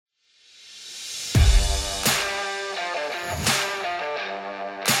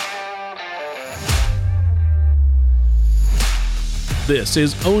This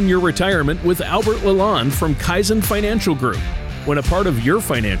is Own Your Retirement with Albert Lalonde from Kaizen Financial Group. When a part of your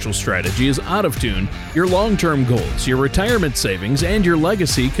financial strategy is out of tune, your long-term goals, your retirement savings, and your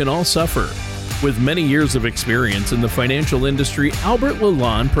legacy can all suffer. With many years of experience in the financial industry, Albert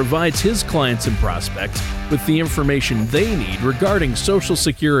Lalonde provides his clients and prospects with the information they need regarding Social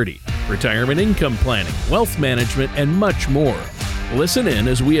Security, retirement income planning, wealth management, and much more. Listen in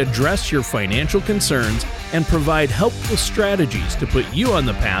as we address your financial concerns and provide helpful strategies to put you on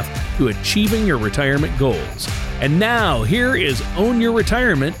the path to achieving your retirement goals. And now, here is Own Your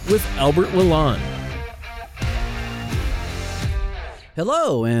Retirement with Albert Lalonde.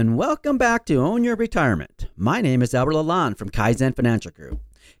 Hello, and welcome back to Own Your Retirement. My name is Albert Lalonde from Kaizen Financial Group.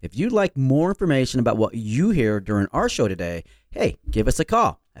 If you'd like more information about what you hear during our show today, hey, give us a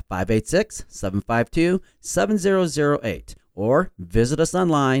call at 586-752-7008 or visit us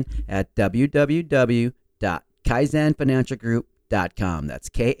online at www.kaizenfinancialgroup.com. That's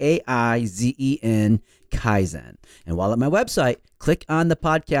K-A-I-Z-E-N, Kaizen. And while at my website, click on the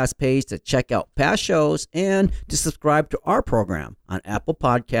podcast page to check out past shows and to subscribe to our program on Apple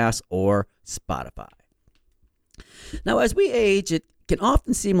Podcasts or Spotify. Now, as we age, it can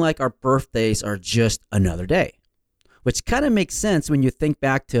often seem like our birthdays are just another day, which kind of makes sense when you think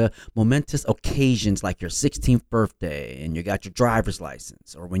back to momentous occasions like your 16th birthday and you got your driver's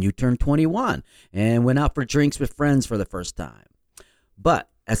license, or when you turned 21 and went out for drinks with friends for the first time. But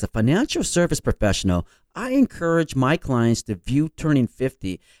as a financial service professional, I encourage my clients to view turning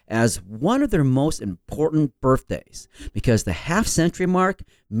 50 as one of their most important birthdays, because the half-century mark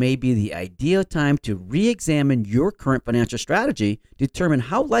may be the ideal time to re-examine your current financial strategy to determine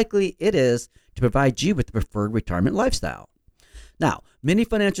how likely it is to provide you with the preferred retirement lifestyle. Now, many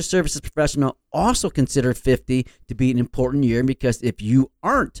financial services professionals also consider 50 to be an important year, because if you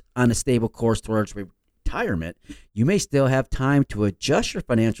aren't on a stable course towards retirement, you may still have time to adjust your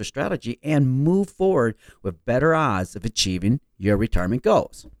financial strategy and move forward with better odds of achieving your retirement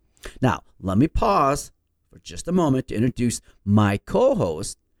goals. Now, let me pause for just a moment to introduce my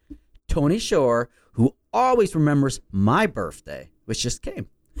co-host, Tony Shore, who always remembers my birthday, which just came.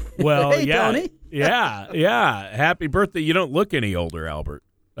 Well, hey, yeah, Tony. yeah. Happy birthday. You don't look any older, Albert.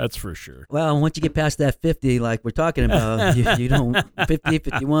 That's for sure. Well, once you get past that 50, like we're talking about, you don't, 50,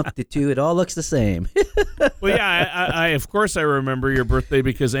 51, 52, it all looks the same. Well, yeah, I of course I remember your birthday,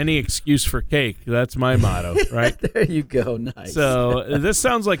 because any excuse for cake, that's my motto, right? There you go. Nice. So this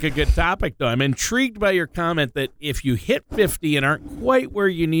sounds like a good topic, though. I'm intrigued by your comment that if you hit 50 and aren't quite where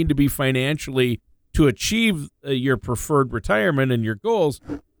you need to be financially to achieve your preferred retirement and your goals,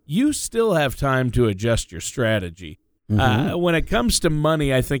 you still have time to adjust your strategy. When it comes to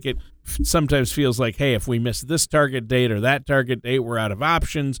money, I think it sometimes feels like, hey, if we miss this target date or that target date, we're out of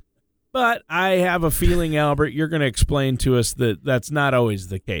options. But I have a feeling, Albert, you're going to explain to us that that's not always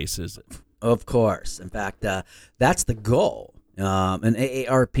the case, is it? Of course. In fact, that's the goal. An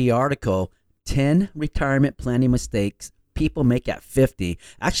AARP article, 10 retirement planning mistakes people make at 50,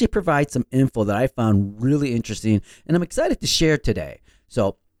 actually provides some info that I found really interesting, and I'm excited to share today.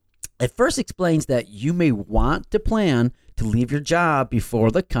 So it first explains that you may want to plan to leave your job before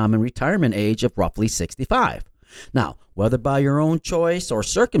the common retirement age of roughly 65. Now, whether by your own choice or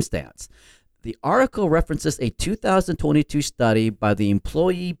circumstance, the article references a 2022 study by the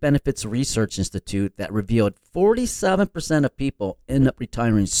Employee Benefits Research Institute that revealed 47% of people end up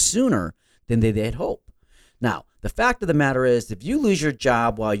retiring sooner than they had hoped. Now, the fact of the matter is, if you lose your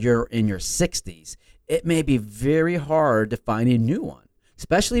job while you're in your 60s, it may be very hard to find a new one,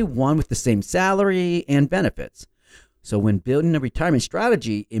 especially one with the same salary and benefits. So when building a retirement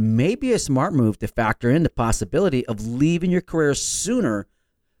strategy, it may be a smart move to factor in the possibility of leaving your career sooner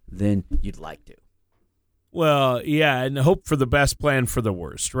than you'd like to. Well, yeah, and hope for the best, plan for the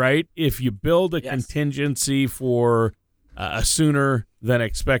worst, right? If you build a contingency for a sooner than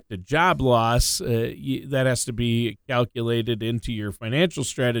expected job loss, that has to be calculated into your financial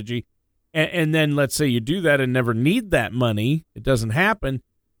strategy. And then let's say you do that and never need that money, it doesn't happen.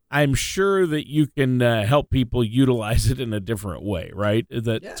 I'm sure that you can help people utilize it in a different way, right?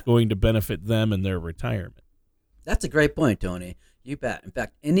 That's going to benefit them and their retirement. That's a great point, Tony. You bet. In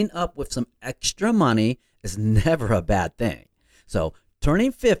fact, ending up with some extra money is never a bad thing. So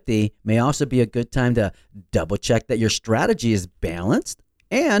turning 50 may also be a good time to double check that your strategy is balanced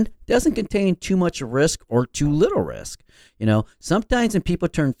and doesn't contain too much risk or too little risk. You know, sometimes when people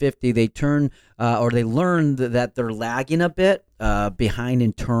turn 50, they learn that they're lagging a bit behind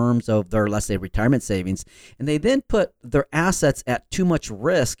in terms of their, let's say, retirement savings, and they then put their assets at too much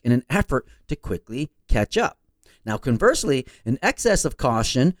risk in an effort to quickly catch up. Now, conversely, an excess of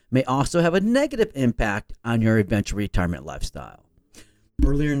caution may also have a negative impact on your eventual retirement lifestyle.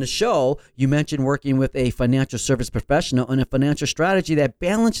 Earlier in the show, you mentioned working with a financial service professional and a financial strategy that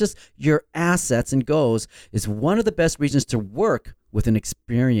balances your assets and goals is one of the best reasons to work with an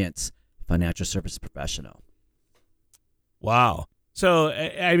experienced financial service professional. Wow. So,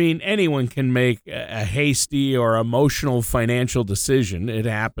 I mean, anyone can make a hasty or emotional financial decision. It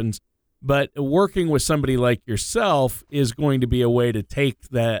happens. But working with somebody like yourself is going to be a way to take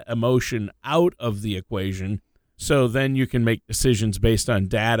that emotion out of the equation, so then you can make decisions based on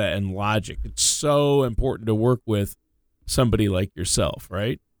data and logic. It's so important to work with somebody like yourself,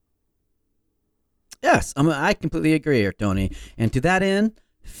 right? Yes, I completely agree here, Tony. And to that end,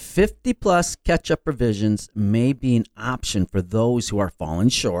 50-plus catch-up provisions may be an option for those who are falling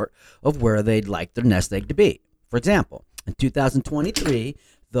short of where they'd like their nest egg to be. For example, in 2023,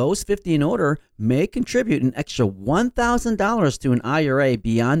 those 50 and older may contribute an extra $1,000 to an IRA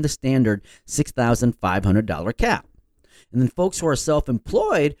beyond the standard $6,500 cap. And then folks who are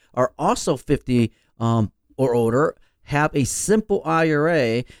self-employed are also 50 or older, have a simple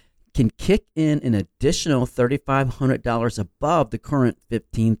IRA, can kick in an additional $3,500 above the current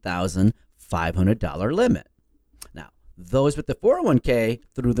 $15,500 limit. Now, those with the 401k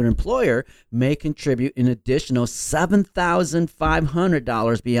through their employer may contribute an additional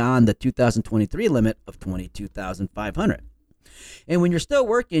 $7,500 beyond the 2023 limit of $22,500. And when you're still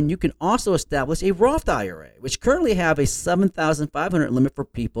working, you can also establish a Roth IRA, which currently have a $7,500 limit for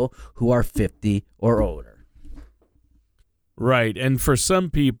people who are 50 or older. Right. And for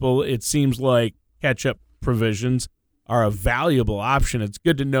some people, it seems like catch-up provisions are a valuable option. It's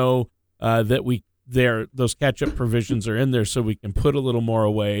good to know that those catch-up provisions are in there so we can put a little more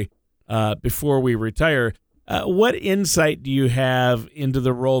away before we retire. What insight do you have into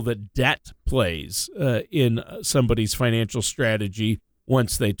the role that debt plays in somebody's financial strategy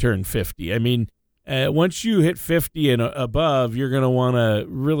once they turn 50? I mean, once you hit 50 and above, you're going to want to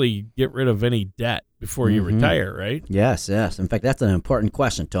really get rid of any debt before you retire, right? Yes. In fact, that's an important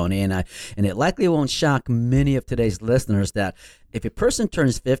question, Tony, and it likely won't shock many of today's listeners that if a person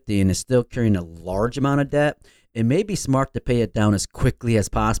turns 50 and is still carrying a large amount of debt, it may be smart to pay it down as quickly as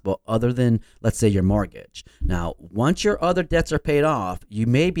possible, other than, let's say, your mortgage. Now, once your other debts are paid off, you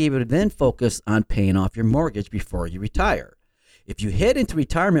may be able to then focus on paying off your mortgage before you retire. If you head into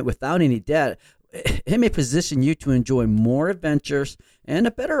retirement without any debt, it may position you to enjoy more adventures and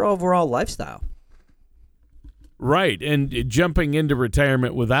a better overall lifestyle. Right. And jumping into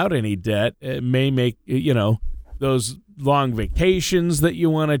retirement without any debt may make, those long vacations that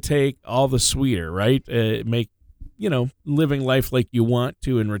you want to take all the sweeter, right? Make, living life like you want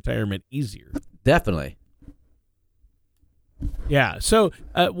to in retirement easier. Definitely. Yeah. So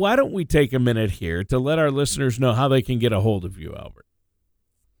why don't we take a minute here to let our listeners know how they can get a hold of you, Albert?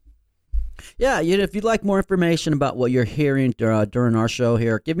 Yeah, if you'd like more information about what you're hearing during our show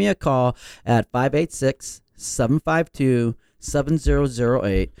here, give me a call at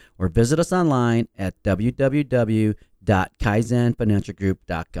 586-752-7008 or visit us online at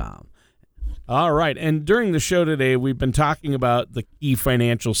www.kaizenfinancialgroup.com. All right. And during the show today, we've been talking about the key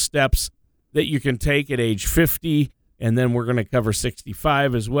financial steps that you can take at age 50, and then we're going to cover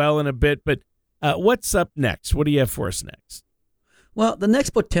 65 as well in a bit. But what's up next? What do you have for us next? Well, the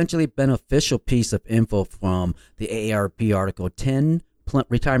next potentially beneficial piece of info from the AARP article, 10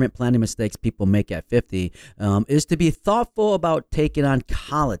 retirement planning mistakes people make at 50, is to be thoughtful about taking on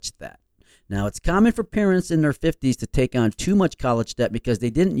college debt. Now, it's common for parents in their 50s to take on too much college debt because they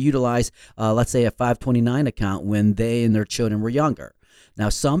didn't utilize, let's say, a 529 account when they and their children were younger. Now,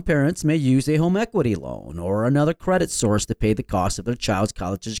 some parents may use a home equity loan or another credit source to pay the cost of their child's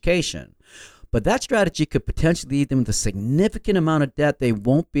college education. But that strategy could potentially leave them with a significant amount of debt they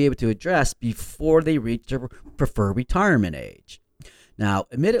won't be able to address before they reach their preferred retirement age. Now,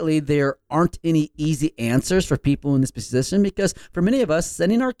 admittedly, there aren't any easy answers for people in this position because for many of us,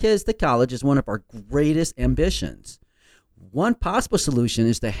 sending our kids to college is one of our greatest ambitions. One possible solution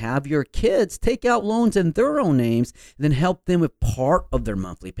is to have your kids take out loans in their own names and then help them with part of their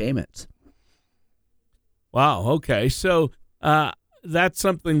monthly payments. Wow. Okay. So, that's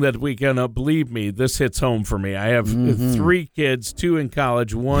something that we can, believe me, this hits home for me. I have 3 kids, 2 in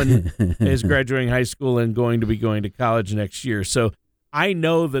college. One is graduating high school and going to be going to college next year. So I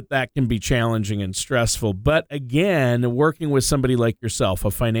know that can be challenging and stressful. But again, working with somebody like yourself,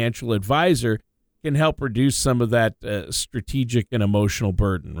 a financial advisor, can help reduce some of that strategic and emotional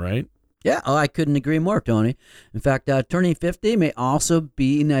burden, right? Yeah, I couldn't agree more, Tony. In fact, turning 50 may also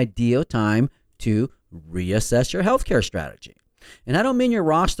be an ideal time to reassess your healthcare strategy. And I don't mean your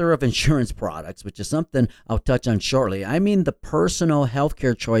roster of insurance products, which is something I'll touch on shortly. I mean the personal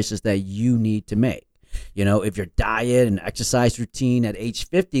healthcare choices that you need to make. If your diet and exercise routine at age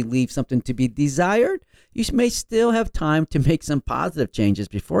 50 leaves something to be desired, you may still have time to make some positive changes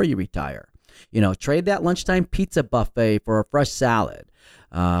before you retire. Trade that lunchtime pizza buffet for a fresh salad.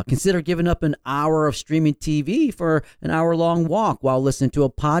 Consider giving up an hour of streaming TV for an hour-long walk while listening to a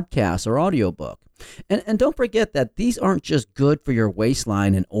podcast or audiobook. And don't forget that these aren't just good for your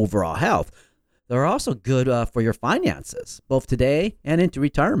waistline and overall health. They're also good for your finances, both today and into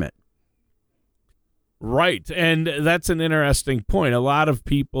retirement. Right. And that's an interesting point. A lot of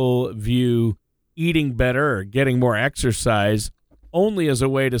people view eating better or getting more exercise only as a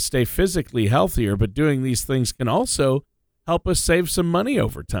way to stay physically healthier, but doing these things can also help us save some money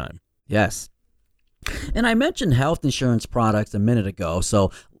over time. Yes. And I mentioned health insurance products a minute ago, so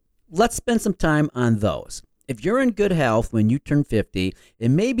let's spend some time on those. If you're in good health when you turn 50, it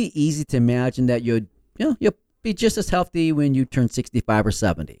may be easy to imagine that you'll be just as healthy when you turn 65 or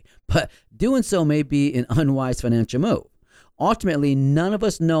 70. But doing so may be an unwise financial move. Ultimately, none of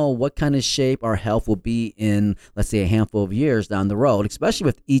us know what kind of shape our health will be in, let's say, a handful of years down the road, especially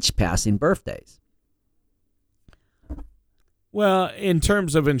with each passing birthdays. Well, in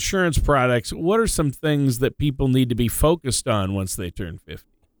terms of insurance products, what are some things that people need to be focused on once they turn 50?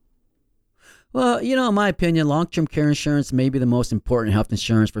 Well, in my opinion, long-term care insurance may be the most important health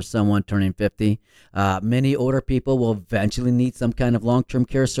insurance for someone turning 50. Many older people will eventually need some kind of long-term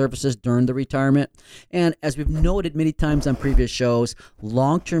care services during the retirement. And as we've noted many times on previous shows,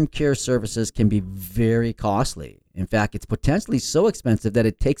 long-term care services can be very costly. In fact, it's potentially so expensive that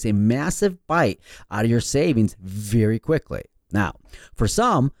it takes a massive bite out of your savings very quickly. Now, for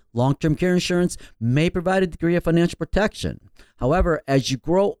some, long-term care insurance may provide a degree of financial protection. However, as you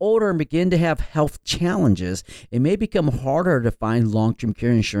grow older and begin to have health challenges, it may become harder to find long-term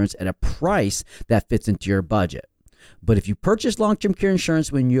care insurance at a price that fits into your budget. But if you purchase long-term care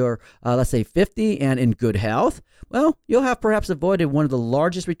insurance when you're, let's say, 50 and in good health, well, you'll have perhaps avoided one of the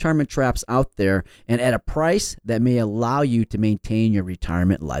largest retirement traps out there and at a price that may allow you to maintain your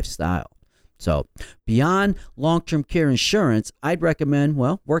retirement lifestyle. So beyond long-term care insurance, I'd recommend,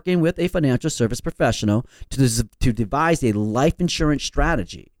 working with a financial service professional to devise a life insurance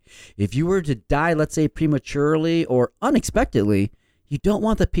strategy. If you were to die, let's say, prematurely or unexpectedly, you don't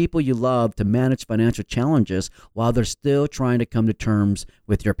want the people you love to manage financial challenges while they're still trying to come to terms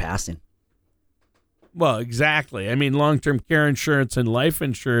with your passing. Well, exactly. I mean, long-term care insurance and life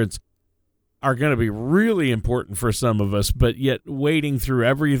insurance are going to be really important for some of us, but yet wading through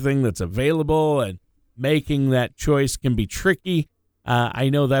everything that's available and making that choice can be tricky.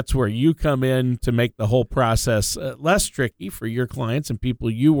 I know that's where you come in to make the whole process less tricky for your clients and people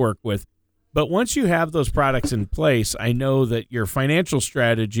you work with. But once you have those products in place, I know that your financial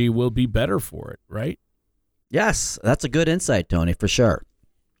strategy will be better for it, right? Yes, that's a good insight, Tony, for sure.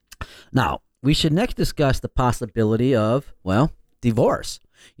 Now, we should next discuss the possibility of, divorce.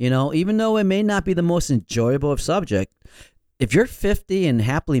 Even though it may not be the most enjoyable of subject, if you're 50 and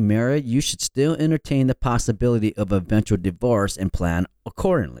happily married, you should still entertain the possibility of eventual divorce and plan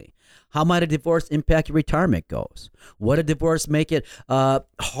accordingly. How might a divorce impact your retirement goals? Would a divorce make it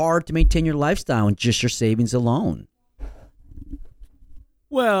hard to maintain your lifestyle and just your savings alone?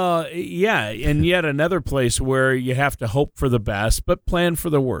 Well, yeah, and yet another place where you have to hope for the best, but plan for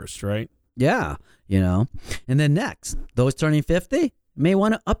the worst, right? Yeah, And then next, those turning 50 may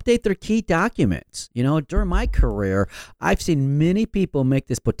want to update their key documents. During my career, I've seen many people make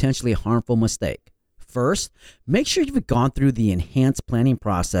this potentially harmful mistake. First, make sure you've gone through the enhanced planning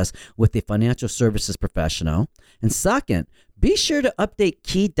process with a financial services professional. And second, be sure to update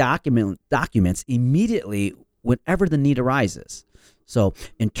key documents immediately whenever the need arises. So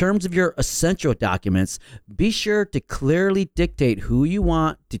in terms of your essential documents, be sure to clearly dictate who you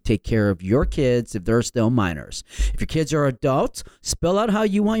want to take care of your kids if they're still minors. If your kids are adults, spell out how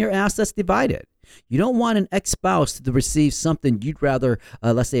you want your assets divided. You don't want an ex-spouse to receive something you'd rather,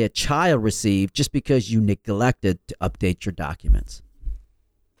 let's say, a child receive just because you neglected to update your documents.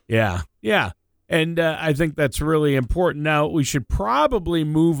 Yeah. And I think that's really important. Now, we should probably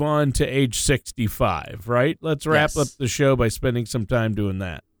move on to age 65, right? Let's wrap up the show by spending some time doing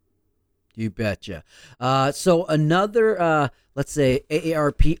that. You betcha. So another, let's say,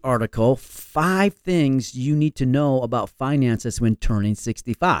 AARP article, 5 things you need to know about finances when turning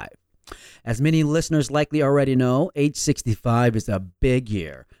 65. As many listeners likely already know, age 65 is a big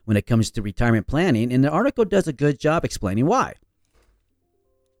year when it comes to retirement planning, and the article does a good job explaining why.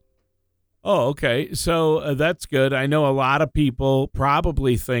 Oh, okay. So that's good. I know a lot of people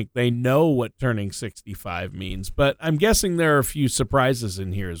probably think they know what turning 65 means, but I'm guessing there are a few surprises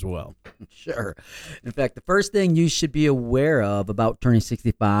in here as well. Sure. In fact, the first thing you should be aware of about turning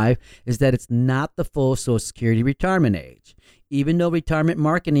 65 is that it's not the full Social Security retirement age, even though retirement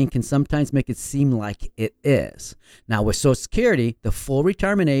marketing can sometimes make it seem like it is. Now, with Social Security, the full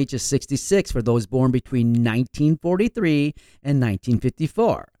retirement age is 66 for those born between 1943 and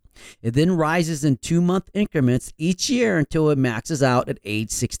 1954. It then rises in 2-month increments each year until it maxes out at age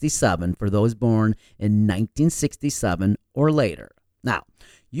 67 for those born in 1967 or later. Now,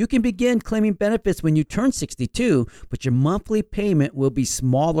 you can begin claiming benefits when you turn 62, but your monthly payment will be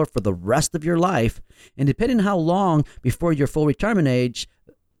smaller for the rest of your life, and depending on how long before your full retirement age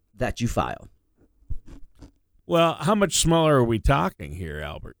that you file. Well, how much smaller are we talking here,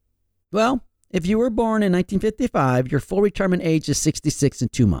 Albert? Well, if you were born in 1955, your full retirement age is 66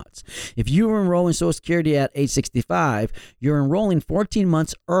 and 2 months. If you were enrolled in Social Security at age 65, you're enrolling 14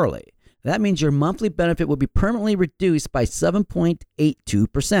 months early. That means your monthly benefit will be permanently reduced by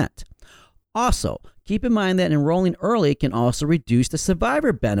 7.82%. Also, keep in mind that enrolling early can also reduce the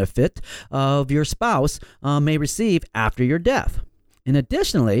survivor benefit of your spouse may receive after your death. And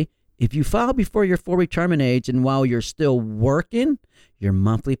additionally, if you file before your full retirement age and while you're still working, your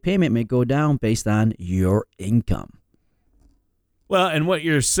monthly payment may go down based on your income. Well, and what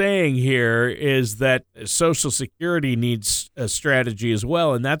you're saying here is that Social Security needs a strategy as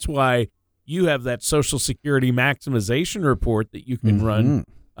well, and that's why you have that Social Security maximization report that you can run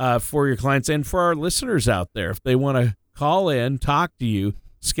for your clients and for our listeners out there. If they want to call in, talk to you,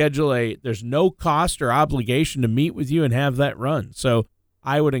 there's no cost or obligation to meet with you and have that run. So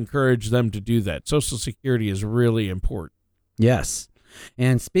I would encourage them to do that. Social Security is really important. Yes.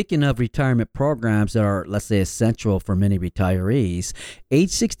 And speaking of retirement programs that are, let's say, essential for many retirees,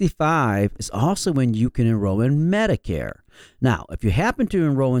 age 65 is also when you can enroll in Medicare. Now, if you happen to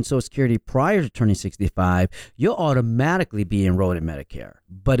enroll in Social Security prior to turning 65, you'll automatically be enrolled in Medicare.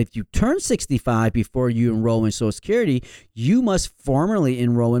 But if you turn 65 before you enroll in Social Security, you must formally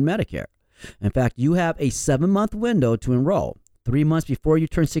enroll in Medicare. In fact, you have a 7-month window to enroll. 3 months before you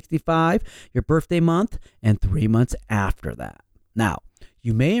turn 65, your birthday month, and 3 months after that. Now,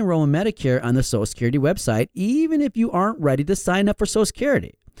 you may enroll in Medicare on the Social Security website even if you aren't ready to sign up for Social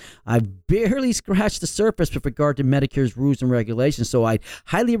Security. I've barely scratched the surface with regard to Medicare's rules and regulations, so I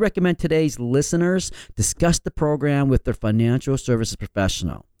highly recommend today's listeners discuss the program with their financial services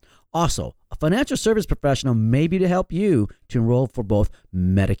professional. Also, a financial service professional may be to help you to enroll for both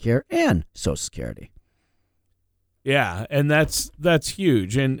Medicare and Social Security. Yeah, and that's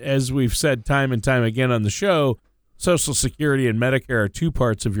huge. And as we've said time and time again on the show, Social Security and Medicare are two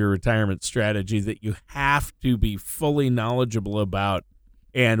parts of your retirement strategy that you have to be fully knowledgeable about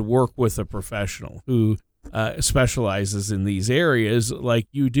and work with a professional who specializes in these areas like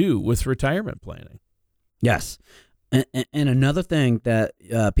you do with retirement planning. Yes. And another thing that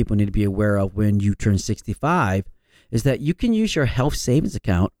people need to be aware of when you turn 65 is that you can use your health savings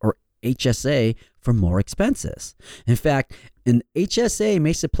account or HSA for more expenses. In fact, an HSA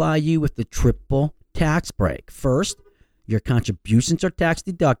may supply you with the triple tax break. First, your contributions are tax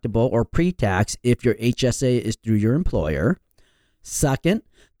deductible or pre-tax if your HSA is through your employer. Second,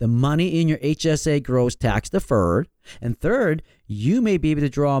 the money in your HSA grows tax deferred. And third, you may be able to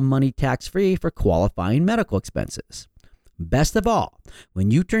draw money tax-free for qualifying medical expenses. Best of all,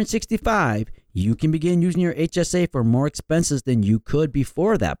 when you turn 65, you can begin using your HSA for more expenses than you could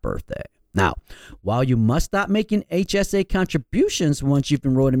before that birthday. Now, while you must stop making HSA contributions once you've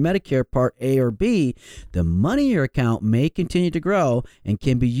enrolled in Medicare Part A or B, the money in your account may continue to grow and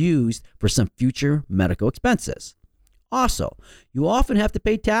can be used for some future medical expenses. Also, you often have to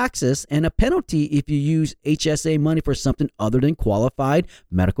pay taxes and a penalty if you use HSA money for something other than qualified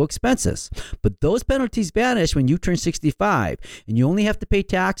medical expenses. But those penalties vanish when you turn 65, and you only have to pay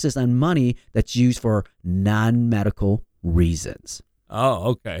taxes on money that's used for non-medical reasons.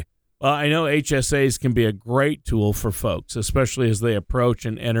 Oh, okay. Well, I know HSAs can be a great tool for folks, especially as they approach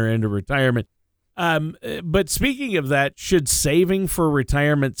and enter into retirement. But speaking of that, should saving for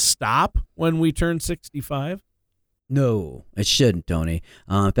retirement stop when we turn 65? No, it shouldn't, Tony.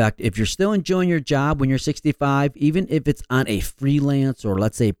 In fact, if you're still enjoying your job when you're 65, even if it's on a freelance or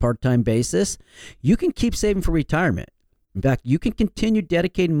let's say part-time basis, you can keep saving for retirement. In fact, you can continue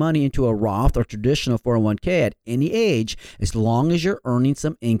dedicating money into a Roth or traditional 401k at any age as long as you're earning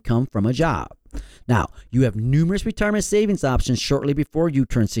some income from a job. Now, you have numerous retirement savings options shortly before you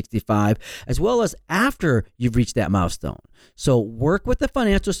turn 65, as well as after you've reached that milestone. So work with a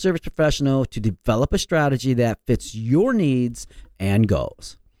financial service professional to develop a strategy that fits your needs and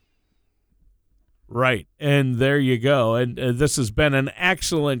goals. Right. And there you go. And this has been an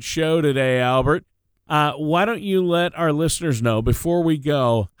excellent show today, Albert. Why don't you let our listeners know before we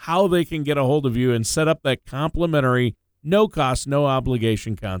go how they can get a hold of you and set up that complimentary, no cost, no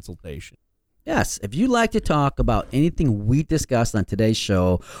obligation consultation? Yes, if you'd like to talk about anything we discussed on today's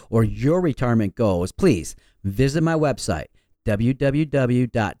show or your retirement goals, please visit my website,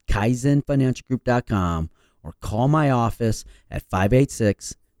 www.kaizenfinancialgroup.com, or call my office at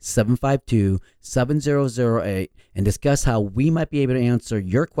 586-752-7008 and discuss how we might be able to answer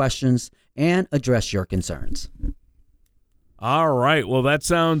your questions and address your concerns. All right. Well, that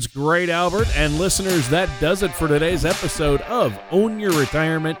sounds great, Albert. And listeners, that does it for today's episode of Own Your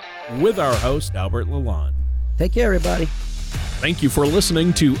Retirement with our host, Albert Lalonde. Take care, everybody. Thank you for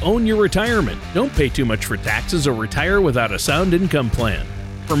listening to Own Your Retirement. Don't pay too much for taxes or retire without a sound income plan.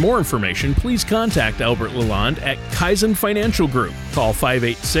 For more information, please contact Albert Lalonde at Kaizen Financial Group. Call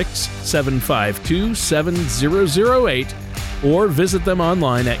 586-752-7008 or visit them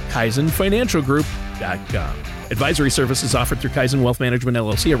online at KaizenFinancialGroup.com. Advisory services offered through Kaizen Wealth Management,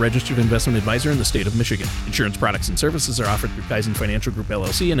 LLC, a registered investment advisor in the state of Michigan. Insurance products and services are offered through Kaizen Financial Group,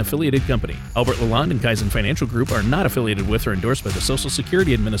 LLC, an affiliated company. Albert Lalonde and Kaizen Financial Group are not affiliated with or endorsed by the Social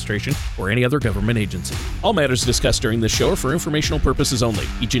Security Administration or any other government agency. All matters discussed during this show are for informational purposes only.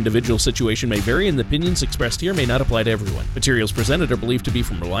 Each individual situation may vary, and the opinions expressed here may not apply to everyone. Materials presented are believed to be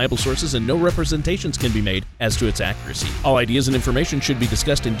from reliable sources, and no representations can be made as to its accuracy. All ideas and information should be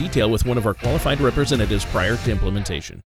discussed in detail with one of our qualified representatives prior to implementation.